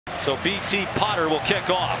So BT Potter will kick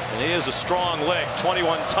off. And he is a strong leg.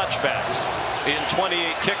 21 touchbacks in 28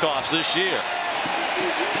 kickoffs this year.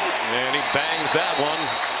 And he bangs that one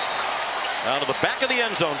out of the back of the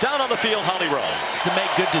end zone. Down on the field, Holly Rowe. To make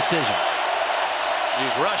good decisions.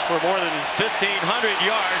 He's rushed for more than 1,500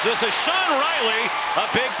 yards. This is Sean Riley, a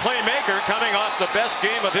big playmaker coming off the best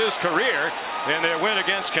game of his career in their win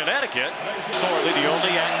against Connecticut. Sorley, the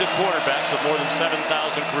only active quarterbacks with more than 7,000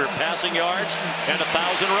 career passing yards and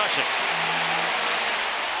 1,000 rushing.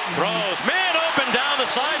 Throws, man open down the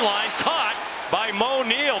sideline, caught by Mo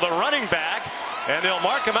Neal, the running back, and they'll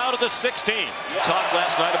mark him out at the 16. Talked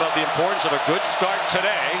last night about the importance of a good start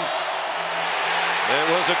today. It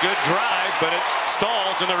was a good drive, but it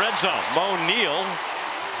stalls in the red zone. Mo Neal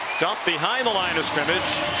dumped behind the line of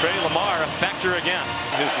scrimmage. Trey Lamar a factor again.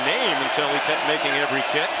 His name until he kept making every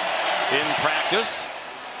kick in practice.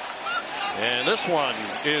 And this one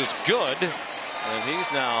is good. And he's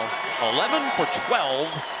now 11 for 12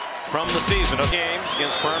 from the season of games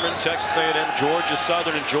against Furman, Texas A&M, Georgia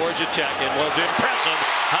Southern, and Georgia Tech. It was impressive.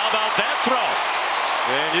 How about that throw?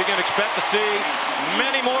 And you can expect to see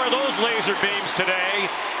many more of those laser beams today.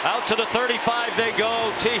 Out to the 35 they go.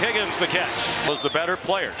 T. Higgins the catch. Was the better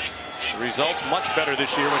player. The results much better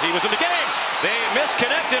this year when he was in the game. They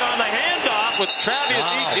misconnected on the handoff with Travis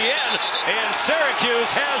Etienne, and Syracuse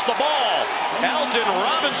has the ball. Alton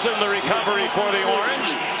Robinson the recovery for the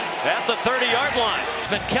Orange at the 30-yard line.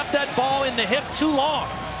 But kept that ball in the hip too long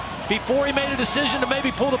before he made a decision to maybe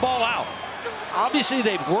pull the ball out. Obviously,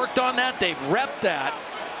 they've worked on that. They've repped that.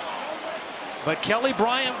 But Kelly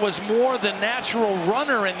Bryant was more the natural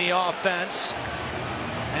runner in the offense.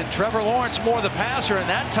 And Trevor Lawrence more the passer. And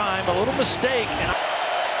that time, a little mistake.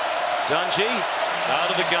 Dungy out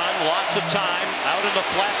of the gun. Lots of time. Out in the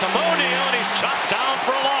flat to Mo Neal. And he's chopped down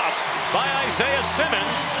for a loss by Isaiah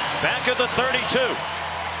Simmons. Back at the 32.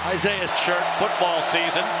 Isaiah's shirt football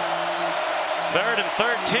season. 3rd and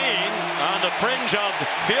 13 on the fringe of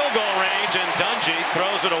field goal range, and Dungy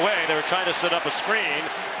throws it away. They were trying to set up a screen,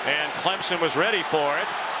 and Clemson was ready for it.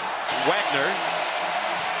 Wagner,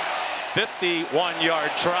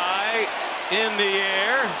 51-yard try in the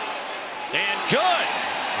air, and good.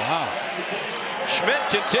 Wow. Schmidt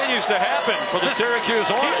continues to happen for the Syracuse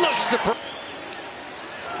Orange. He looks surprised.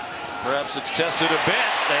 Perhaps it's tested a bit.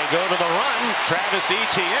 They go to the run. Travis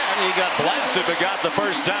Etienne, he got blasted but got the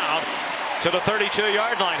first down to the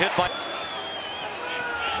 32-yard line. Hit by.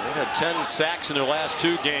 They had 10 sacks in their last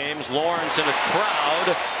 2 games. Lawrence in a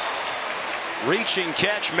crowd. Reaching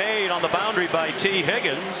catch made on the boundary by T.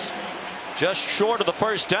 Higgins. Just short of the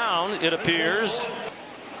first down, it appears.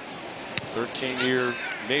 13-year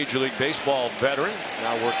Major League Baseball veteran,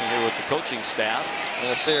 now working here with the coaching staff. And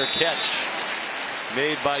a fair catch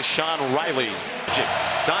made by Sean Riley.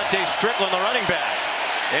 Dante Strickland, the running back.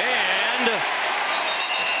 And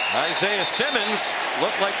Isaiah Simmons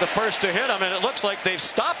looked like the first to hit him, and it looks like they've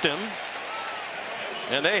stopped him.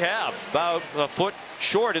 And they have. About a foot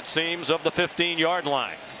short, it seems, of the 15-yard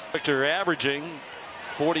line. Victor averaging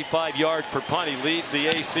 45 yards per punt. He leads the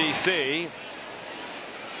ACC.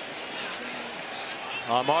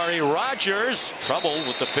 Amari Rogers, trouble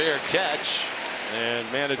with the fair catch,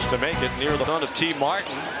 and managed to make it near the front of T.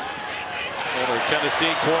 Martin. Former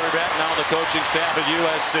Tennessee quarterback, now the coaching staff at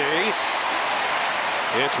USC.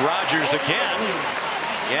 It's Rogers again.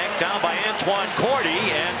 Yanked down by Antoine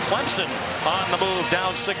Cordy, and Clemson on the move,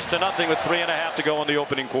 down 6-0 with 3.5 to go in the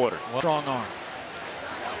opening quarter. Strong arm.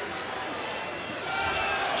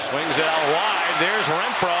 Swings it out wide. There's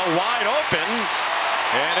Renfro wide open.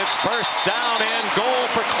 And it's first down and goal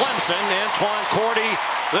for Clemson. Antoine Cordy,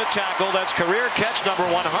 the tackle. That's career catch number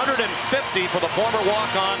 150 for the former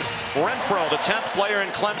walk-on Renfro, the 10th player in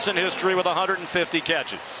Clemson history with 150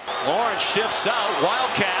 catches. Lawrence shifts out.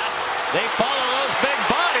 Wildcat. They follow those big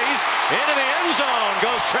bodies. Into the end zone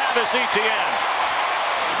goes Travis Etienne.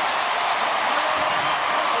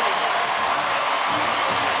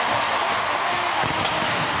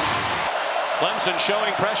 Clemson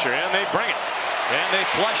showing pressure, and they bring it. And they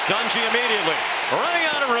flush Dungy immediately. Running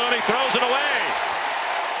out of Rooney, throws it away.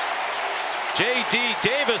 J.D.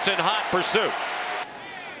 Davis in hot pursuit.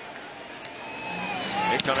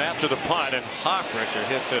 They come after the punt, and Hoffrichter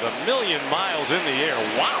hits it 1,000,000 miles in the air.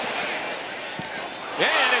 Wow.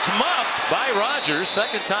 And it's muffed by Rogers.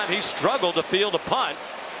 Second time he struggled to field a punt,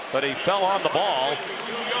 but he fell on the ball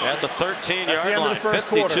at the 13-yard line.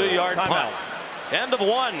 52-yard punt. End of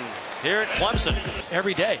 1 here at Clemson.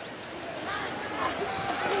 Every day.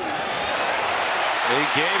 They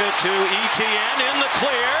gave it to Etienne in the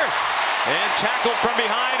clear. And tackled from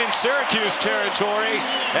behind in Syracuse territory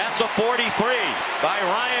at the 43 by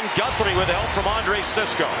Ryan Guthrie with help from Andre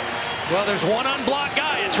Sisco. Well, there's one unblocked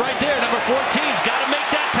guy. It's right there. Number 14's got to make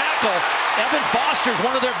that tackle. Evan Foster's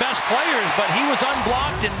one of their best players, but he was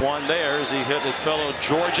unblocked. And one there as he hit his fellow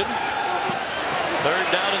Georgian. 3rd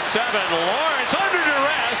down and 7. Lawrence under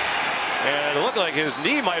duress. And it looked like his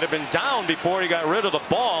knee might have been down before he got rid of the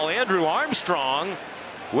ball. Andrew Armstrong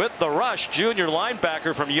with the rush, junior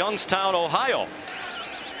linebacker from Youngstown, Ohio.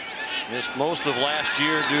 Missed most of last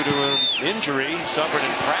year due to an injury suffered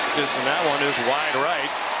in practice, and that one is wide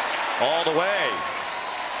right all the way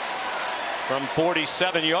from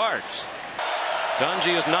 47 yards.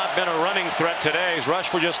 Dungy has not been a running threat today. He's rushed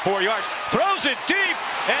for just 4 yards. Throws it deep,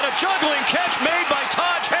 and a juggling catch made by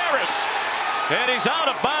Taj Harris. And he's out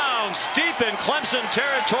of bounds deep in Clemson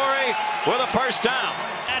territory with a 1st down.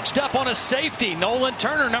 Matched up on a safety. Nolan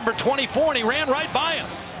Turner, number 24, and he ran right by him.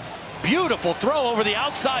 Beautiful throw over the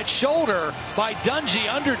outside shoulder by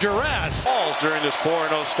Dungy under duress. Balls during this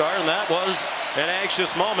 4-0 start, and that was an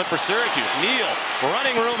anxious moment for Syracuse. Neal,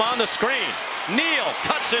 running room on the screen. Neal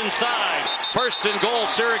cuts inside. 1st and goal,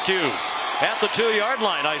 Syracuse. At the 2-yard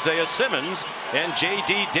line, Isaiah Simmons and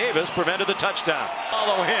J.D. Davis prevented the touchdown.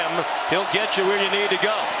 Follow him. He'll get you where you need to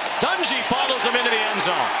go. Dungy follows him into the end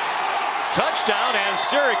zone. Touchdown, and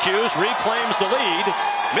Syracuse reclaims the lead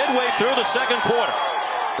midway through the 2nd quarter.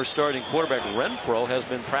 Our starting quarterback Renfro has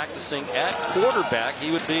been practicing at quarterback.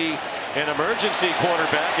 He would be an emergency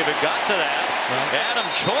quarterback if it got to that. Adam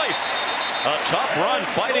Choice, a tough run,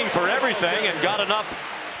 fighting for everything, and got enough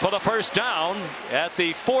for the 1st down at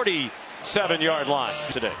the 47-yard line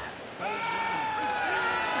today.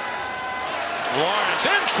 Lawrence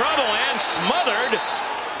in trouble and smothered.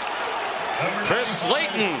 Chris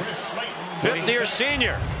Slayton, 5th-year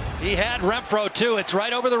senior. He had Renfro too. It's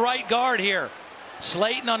right over the right guard here.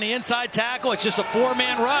 Slayton on the inside tackle. It's just a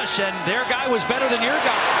 4-man rush, and their guy was better than your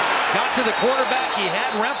guy. Got to the quarterback. He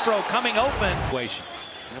had Renfro coming open.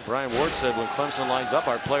 Brian Ward said when Clemson lines up,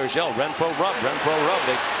 our players yell, Renfro rub, Renfro rub.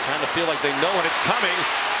 They kind of feel like they know when it's coming.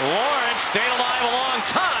 Lawrence stayed alive a long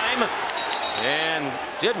time and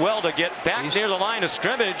did well to get back near the line of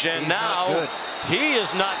scrimmage, and now he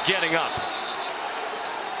is not getting up.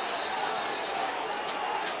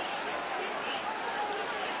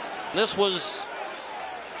 This was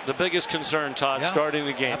the biggest concern, Todd, starting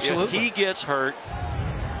the game. Absolutely. If he gets hurt,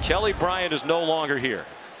 Kelly Bryant is no longer here.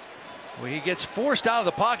 Well, he gets forced out of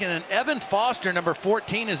the pocket, and Evan Foster, number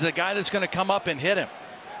 14, is the guy that's going to come up and hit him.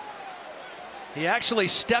 He actually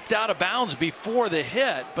stepped out of bounds before the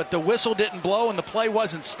hit, but the whistle didn't blow and the play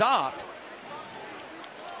wasn't stopped.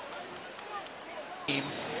 In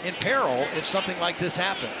peril if something like this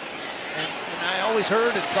happens. And I always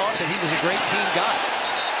heard and thought that he was a great team guy.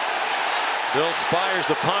 Bill Spires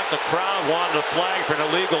the punt. The crowd wanted a flag for an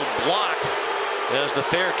illegal block as the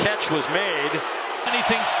fair catch was made.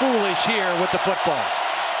 Anything foolish here with the football.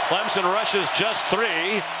 Clemson rushes just 3.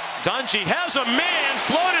 Dungy has a man,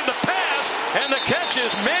 floated the pass, and the catch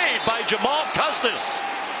is made by Jamal Custis.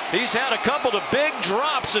 He's had a couple of big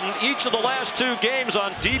drops in each of the last 2 games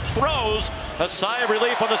on deep throws. A sigh of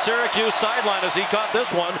relief on the Syracuse sideline as he caught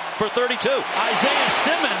this one for 32. Isaiah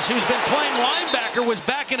Simmons, who's been playing linebacker, was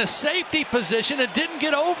back in a safety position and didn't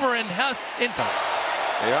get over in time.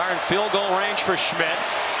 They are in field goal range for Schmidt.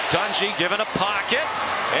 Dungy given a pocket,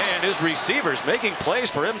 and his receivers making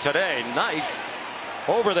plays for him today. Nice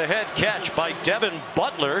over-the-head catch by Devin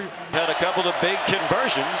Butler. Had a couple of big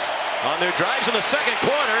conversions on their drives in the 2nd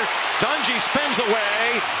quarter. Dungy spins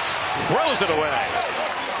away, throws it away.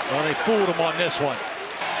 Well, they fooled him on this one.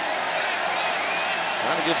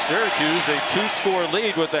 Trying to give Syracuse a 2-score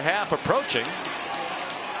lead with the half approaching.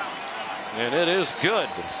 And it is good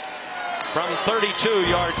from 32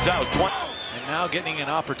 yards out. And now getting an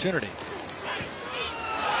opportunity.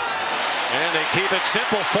 And they keep it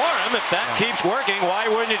simple for him. If that keeps working, why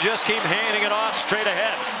wouldn't you just keep handing it off straight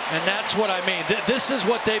ahead? And that's what I mean. This is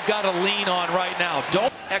what they've got to lean on right now.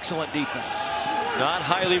 Excellent defense. Not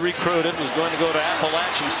highly recruited. Was going to go to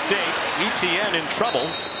Appalachian State. ETN in trouble.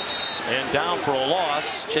 And down for a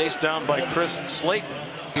loss. Chased down by Chris Slayton.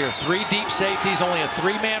 Here, 3 deep safeties, only a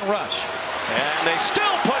 3-man rush. And they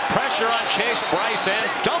still put pressure on Chase Bryce and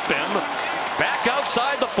dump him back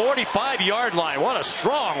outside the 45-yard line. What a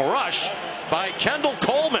strong rush by Kendall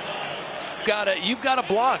Coleman. You've got a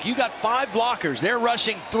block. You got 5 blockers. They're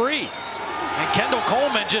rushing 3. And Kendall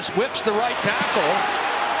Coleman just whips the right tackle.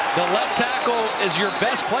 The left tackle is your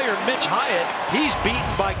best player, Mitch Hyatt. He's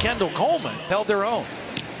beaten by Kendall Coleman. Held their own.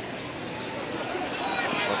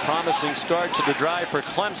 A promising start to the drive for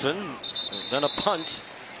Clemson. Then a punt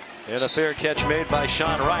And a fair catch made by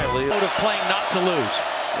Sean Riley. Mode of playing not to lose.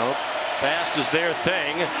 Nope. Fast is their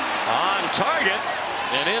thing. On target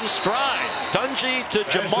and in stride. Dungy to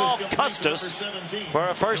Jamal Custis for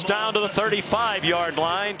a first down to the 35-yard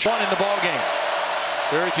line. One in the ball game.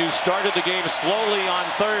 Syracuse started the game slowly on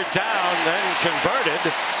third down, then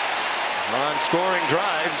converted on scoring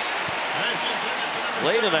drives.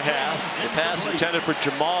 Late in the half, the pass intended for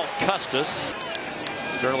Jamal Custis.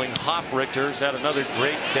 Sterling Hoffrichter's had another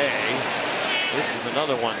great day. This is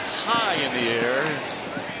another one high in the air.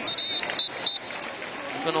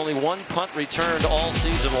 Been only one punt returned all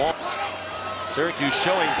season long. Syracuse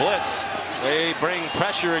showing blitz. They bring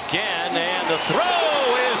pressure again, and the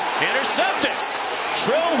throw is intercepted.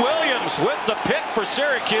 Trill Williams with the pick for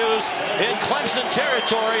Syracuse in Clemson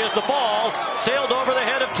territory as the ball sailed over the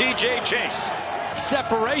head of T.J. Chase.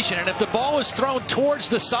 Separation, and if the ball is thrown towards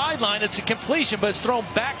the sideline, it's a completion, but it's thrown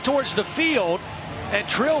back towards the field. And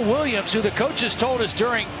Trill Williams, who the coaches told us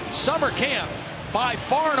during summer camp, by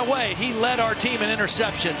far and away, he led our team in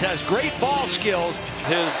interceptions, has great ball skills.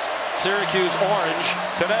 His Syracuse orange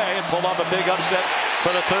today pulled off a big upset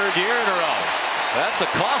for the third year in a row. That's a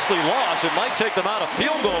costly loss. It might take them out of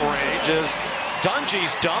field goal range as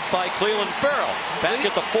Dungy's dumped by Cleveland Farrell back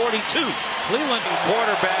at the 42. Cleveland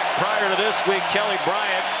quarterback prior to this week, Kelly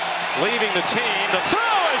Bryant, leaving the team. The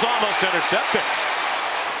throw is almost intercepted.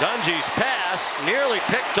 Dungy's pass nearly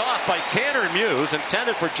picked off by Tanner Muse,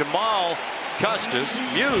 intended for Jamal Custis.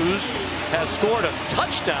 Muse has scored a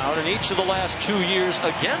touchdown in each of the last 2 years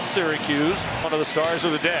against Syracuse. One of the stars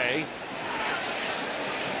of the day.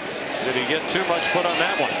 Did he get too much foot on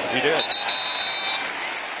that one? He did.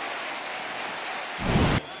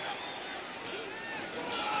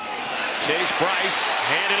 Chase Bryce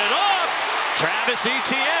handed it off. Travis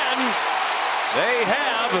Etienne. They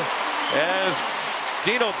have, as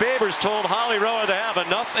Dino Babers told Holly Rowe, they have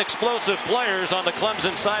enough explosive players on the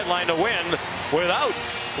Clemson sideline to win without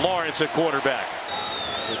Lawrence at quarterback.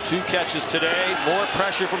 So 2 catches today. More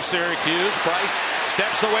pressure from Syracuse. Bryce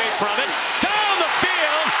steps away from it. Down the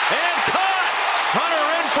field and caught. Hunter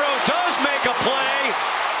Renfro does make a play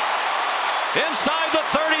inside the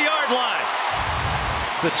 30-yard line.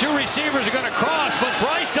 The 2 receivers are going to cross, but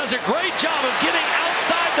Bryce does a great job of getting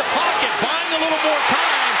outside the pocket, buying a little more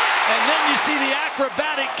time, and then you see the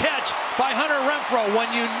acrobatic catch by Hunter Renfro.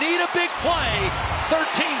 When you need a big play,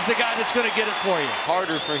 13's the guy that's going to get it for you.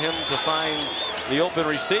 Harder for him to find the open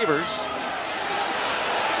receivers.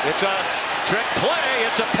 It's a trick play.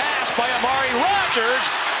 It's a pass by Amari Rogers,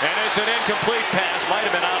 and it's an incomplete pass. Might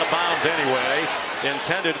have been out of bounds anyway.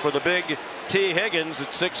 Intended for the big T. Higgins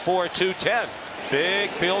at 6'4", 210. Big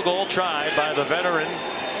field goal tried by the veteran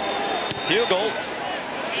Hugel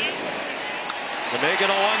to make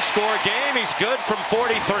it a one-score game. He's good from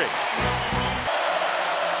 43.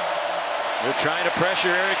 They're trying to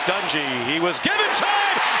pressure Eric Dungy. He was given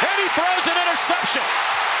time, and he throws an interception.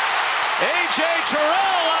 A.J.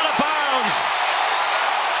 Terrell out of bounds.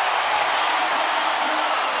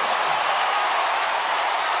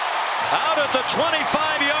 Out at the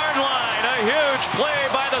 25-yard line. A huge play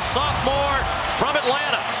by the sophomore from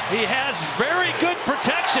Atlanta. He has very good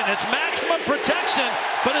protection. It's maximum protection,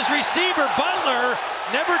 but his receiver, Butler,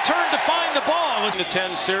 never turned to find the ball. To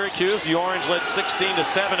 10 Syracuse. The Orange led 16-7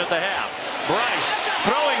 at the half. Bryce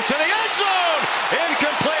throwing to the end zone.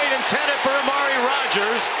 Incomplete, intended for Amari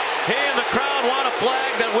Rogers. He and the crowd want a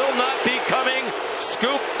flag that will not be coming.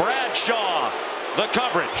 Scoop Bradshaw, the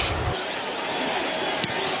coverage.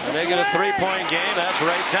 They make it a 3-point game. That's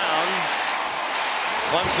right down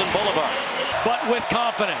Clemson Boulevard. But with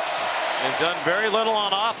confidence. They've done very little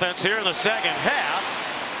on offense here in the second half.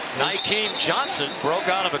 Nykeem Johnson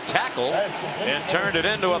broke out of a tackle and turned it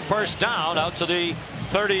into a first down out to the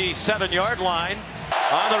 37-yard line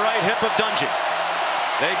on the right hip of Dungy.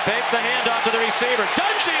 They fake the handoff to the receiver.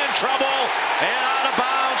 Dungy in trouble and out of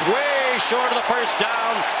bounds, way short of the first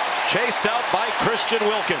down. Chased out by Christian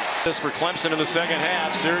Wilkins. This for Clemson in the second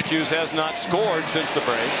half. Syracuse has not scored since the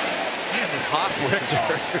break. Man, this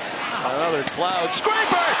Hoffrichter. Another cloud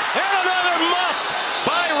scraper and another muff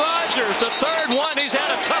by Rogers. The third one. He's had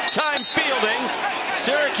a tough time fielding.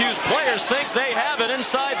 Syracuse players think they have it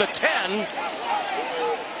inside the 10.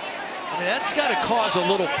 I mean, that's got to cause a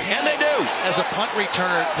little panic. And they do. As a punt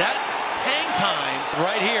returner, that hang time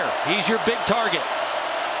right here. He's your big target.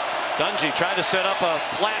 Dungy tried to set up a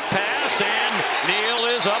flat pass, and Neal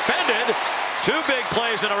is upended. 2 big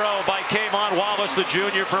plays in a row by K'Von Wallace, the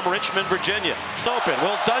junior from Richmond, Virginia. Open.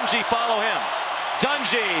 Will Dungy follow him?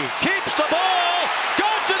 Dungy keeps the ball.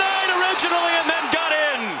 Got denied originally and then got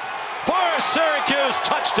in for a Syracuse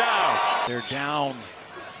touchdown. They're down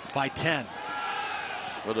by 10.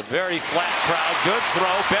 with a very flat crowd. Good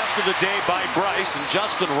throw. Best of the day by Bryce, and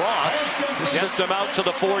Justin Ross gets them out to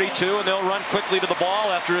the 42, and they'll run quickly to the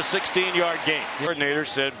ball after a 16-yard gain. The coordinator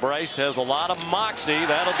said Bryce has a lot of moxie.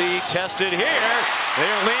 That'll be tested here.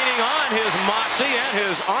 They're leaning on his moxie and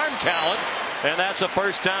his arm talent. And that's a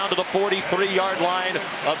first down to the 43-yard line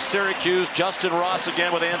of Syracuse. Justin Ross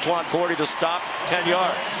again with Antoine Cordy to stop 10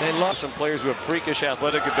 yards. They love some players who have freakish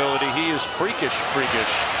athletic ability. He is freakish.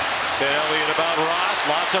 Said Elliott about Ross.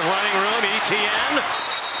 Lots of running room. ETN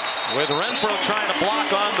with Renfro trying to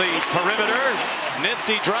block on the perimeter.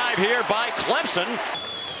 Nifty drive here by Clemson.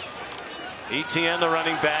 ETN the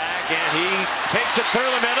running back, and he takes it through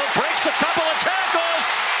the middle, breaks a couple of tackles,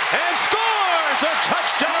 and scores a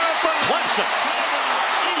touchdown for Clemson.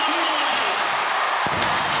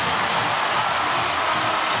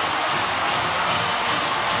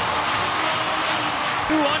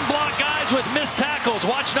 Two unblocked guys with missed tackles.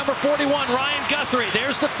 Watch number 41, Ryan Guthrie.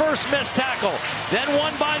 There's the first missed tackle. Then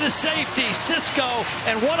one by the safety, Cisco.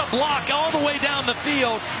 And what a block all the way down the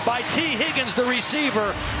field by T. Higgins, the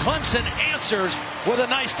receiver. Clemson answers with a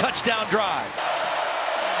nice touchdown drive.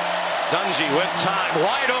 Dungy with time,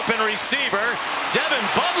 wide open receiver. Devin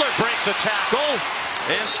Butler breaks a tackle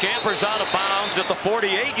and scampers out of bounds at the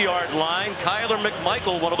 48-yard line. Kyler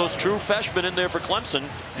McMichael, one of those true freshmen in there for Clemson,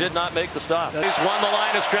 did not make the stop. He's won the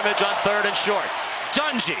line of scrimmage on 3rd and short.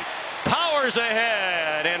 Dungy powers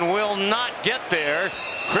ahead and will not get there.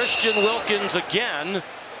 Christian Wilkins again,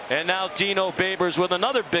 and now Dino Babers with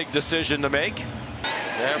another big decision to make.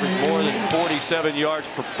 To average more than 47 yards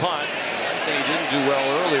per punt. He didn't do well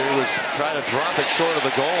earlier. He was trying to drop it short of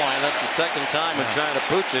the goal line. That's the second time in trying to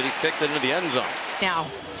pooch it. He's kicked it into the end zone. Now,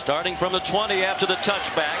 starting from the 20 after the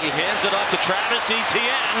touchback, he hands it off to Travis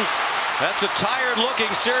Etienne. That's a tired-looking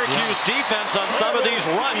Syracuse defense on some of these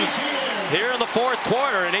runs here in the 4th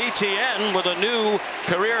quarter. And Etienne with a new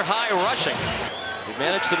career-high rushing. He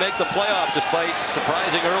managed to make the playoff despite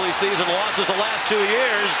surprising early season losses the last 2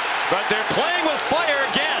 years. But they're playing with fire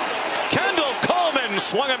again. Kendall Coleman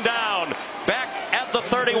swung him down. Back at the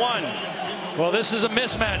 31. Well, this is a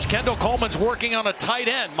mismatch. Kendall Coleman's working on a tight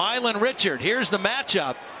end, Mylan Richard. Here's the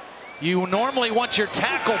matchup. You normally want your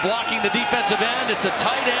tackle blocking the defensive end. It's a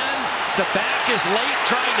tight end. The back is late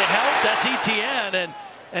trying to help. That's ETN, and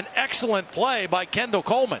an excellent play by Kendall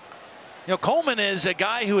Coleman. You know, Coleman is a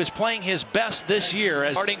guy who is playing his best this year,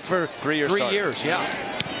 as starting for 3 years. Yeah.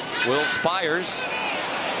 Will Spires.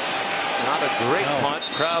 Not a great punt.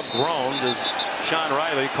 Crowd groaned as Sean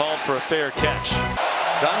Riley called for a fair catch.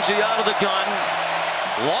 Dungy out of the gun.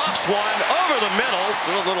 Lofts one over the middle.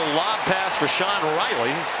 A little lob pass for Sean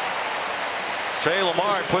Riley. Trey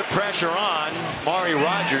Lamar put pressure on Mari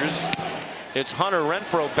Rogers. It's Hunter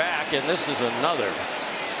Renfro back, and this is another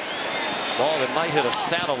ball that might hit a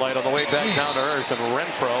satellite on the way back down to earth, and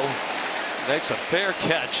Renfro makes a fair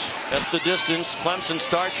catch. At the distance, Clemson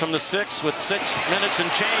starts from the 6 with 6 minutes and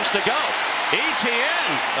change to go. ETN,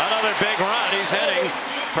 another big run. He's heading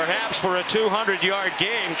perhaps for a 200-yard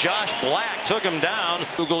game. Josh Black took him down.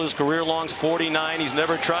 Google his career longs 49. He's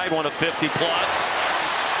never tried one of 50-plus.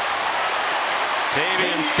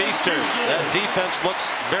 Tavian Feaster. That defense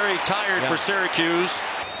looks very tired for Syracuse.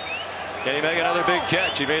 Can he make another big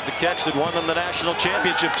catch? He made the catch that won them the national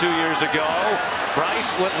championship 2 years ago.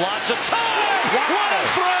 Bryce with lots of time. What a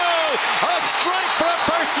throw! A strike for a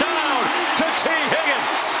first down to T.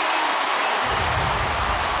 Higgins.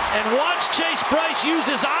 And watch Chase Bryce use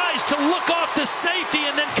his eyes to look off the safety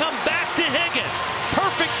and then come back to Higgins.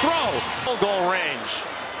 Perfect throw. Goal range.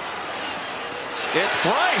 It's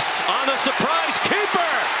Bryce on the surprise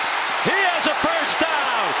keeper. He has a first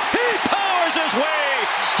down. He powers his way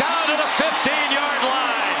down to the 15-yard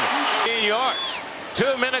line. 15 yards.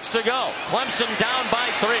 2 minutes to go. Clemson down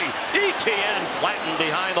by 3. ETN flattened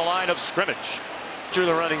behind the line of scrimmage. Through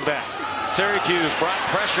the running back. Syracuse brought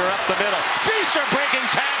pressure up the middle. Feaster breaking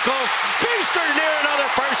tackles. Feaster near another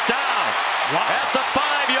first down. At the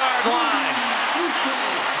 5-yard line.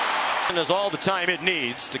 And has all the time it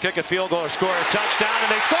needs to kick a field goal or score a touchdown,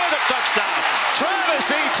 and they score the touchdown.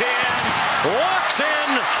 Travis Etienne walks in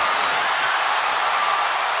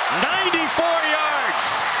 94 yards.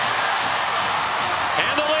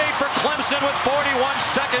 And the lead for Clemson with 41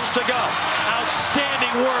 seconds to go.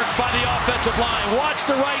 Outstanding work by the offensive line. Watch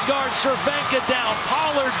the right guard, Cervenka down,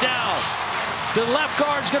 Pollard down. The left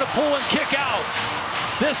guard's going to pull and kick out.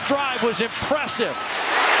 This drive was impressive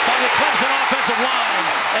by the Clemson offensive line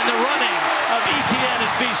and the running of ETN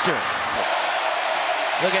and Feaster.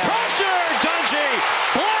 Look at pressure, Dungy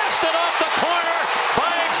blasted off the corner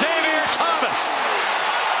by Xavier Thomas.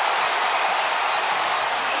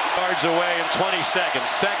 Yards away in 20 seconds.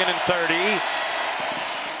 2nd and 30.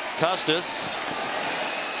 Custis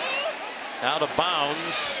out of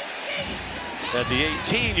bounds at the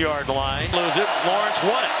 18-yard line. Lose it. Lawrence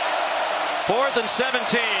won it. 4th and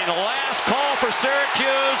 17. Last call for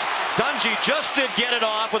Syracuse. Dungy just did get it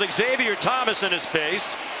off with Xavier Thomas in his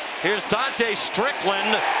face. Here's Dante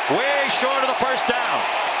Strickland, way short of the first down.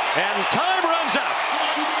 And time runs out.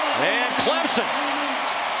 And Clemson,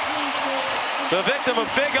 the victim of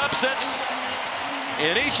big upsets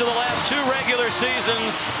in each of the last 2 regular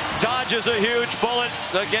seasons, dodges a huge bullet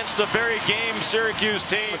against the very game Syracuse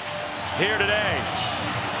team here today.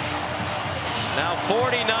 Now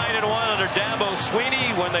 49-1 under Dabo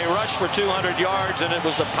Sweeney when they rushed for 200 yards, and it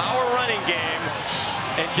was the power running game.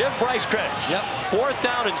 And give Bryce credit. Yep. 4th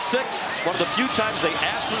down and 6. One of the few times they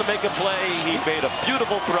asked him to make a play. He made a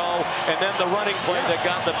beautiful throw, and then the running play that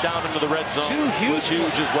got them down into the red zone was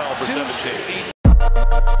huge as well for 17.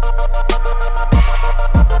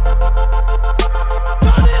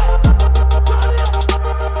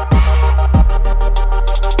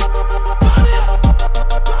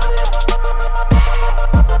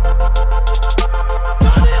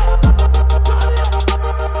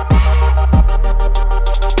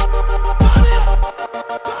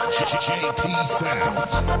 JP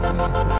Sounds.